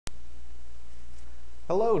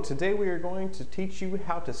Hello, today we are going to teach you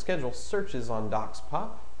how to schedule searches on Doxpop.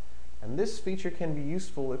 And this feature can be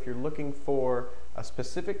useful if you're looking for a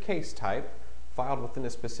specific case type filed within a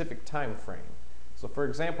specific time frame. So for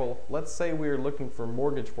example, let's say we are looking for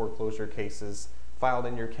mortgage foreclosure cases filed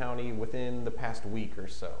in your county within the past week or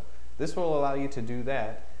so. This will allow you to do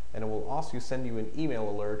that, and it will also send you an email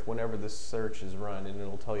alert whenever the search is run, and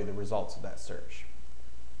it'll tell you the results of that search.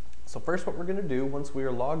 So first, what we're going to do once we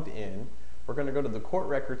are logged in, we're going to go to the court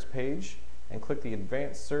records page and click the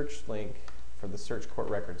advanced search link for the search court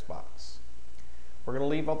records box. We're going to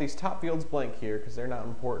leave all these top fields blank here because they're not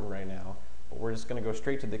important right now, but we're just going to go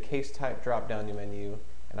straight to the case type drop down menu,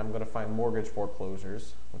 and I'm going to find mortgage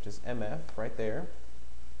foreclosures, which is MF right there.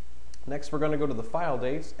 Next, we're going to go to the file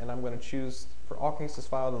dates, and I'm going to choose for all cases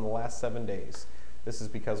filed in the last 7 days. This is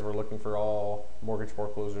because we're looking for all mortgage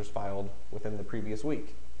foreclosures filed within the previous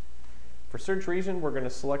week. For search region, we're going to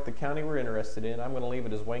select the county we're interested in. I'm going to leave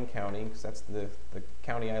it as Wayne County because that's the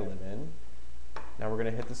county I live in. Now we're going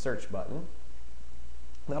to hit the search button.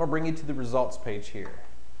 That'll bring you to the results page here.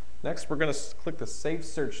 Next, we're going to click the Save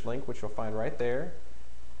Search link, which you'll find right there.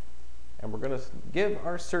 And we're going to give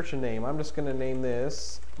our search a name. I'm just going to name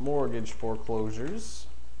this Mortgage Foreclosures.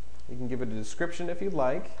 You can give it a description if you'd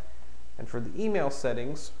like. And for the email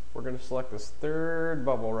settings, we're going to select this third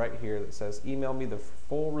bubble right here that says email me the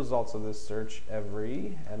full results of this search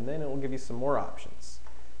and then it will give you some more options.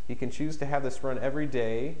 You can choose to have this run every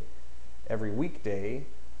day, every weekday,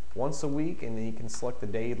 once a week, and then you can select the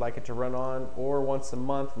day you'd like it to run on, or once a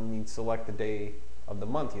month and you'd select the day of the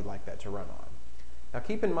month you'd like that to run on. Now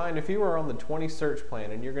keep in mind, if you are on the 20 search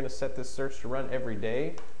plan and you're going to set this search to run every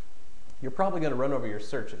day, you're probably going to run over your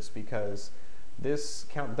searches because this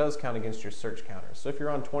does count against your search counter. So if you're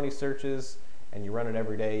on 20 searches and you run it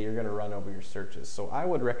every day, you're going to run over your searches. So I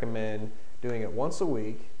would recommend doing it once a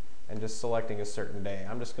week and just selecting a certain day.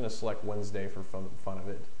 I'm just going to select Wednesday for fun of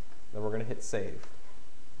it. Then we're going to hit save.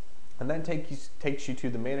 And that takes you to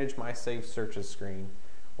the Manage My Saved Searches screen,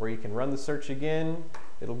 where you can run the search again.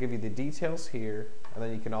 It'll give you the details here, and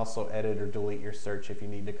then you can also edit or delete your search if you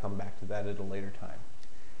need to come back to that at a later time.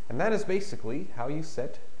 And that is basically how you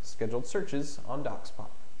set scheduled searches on Doxpop.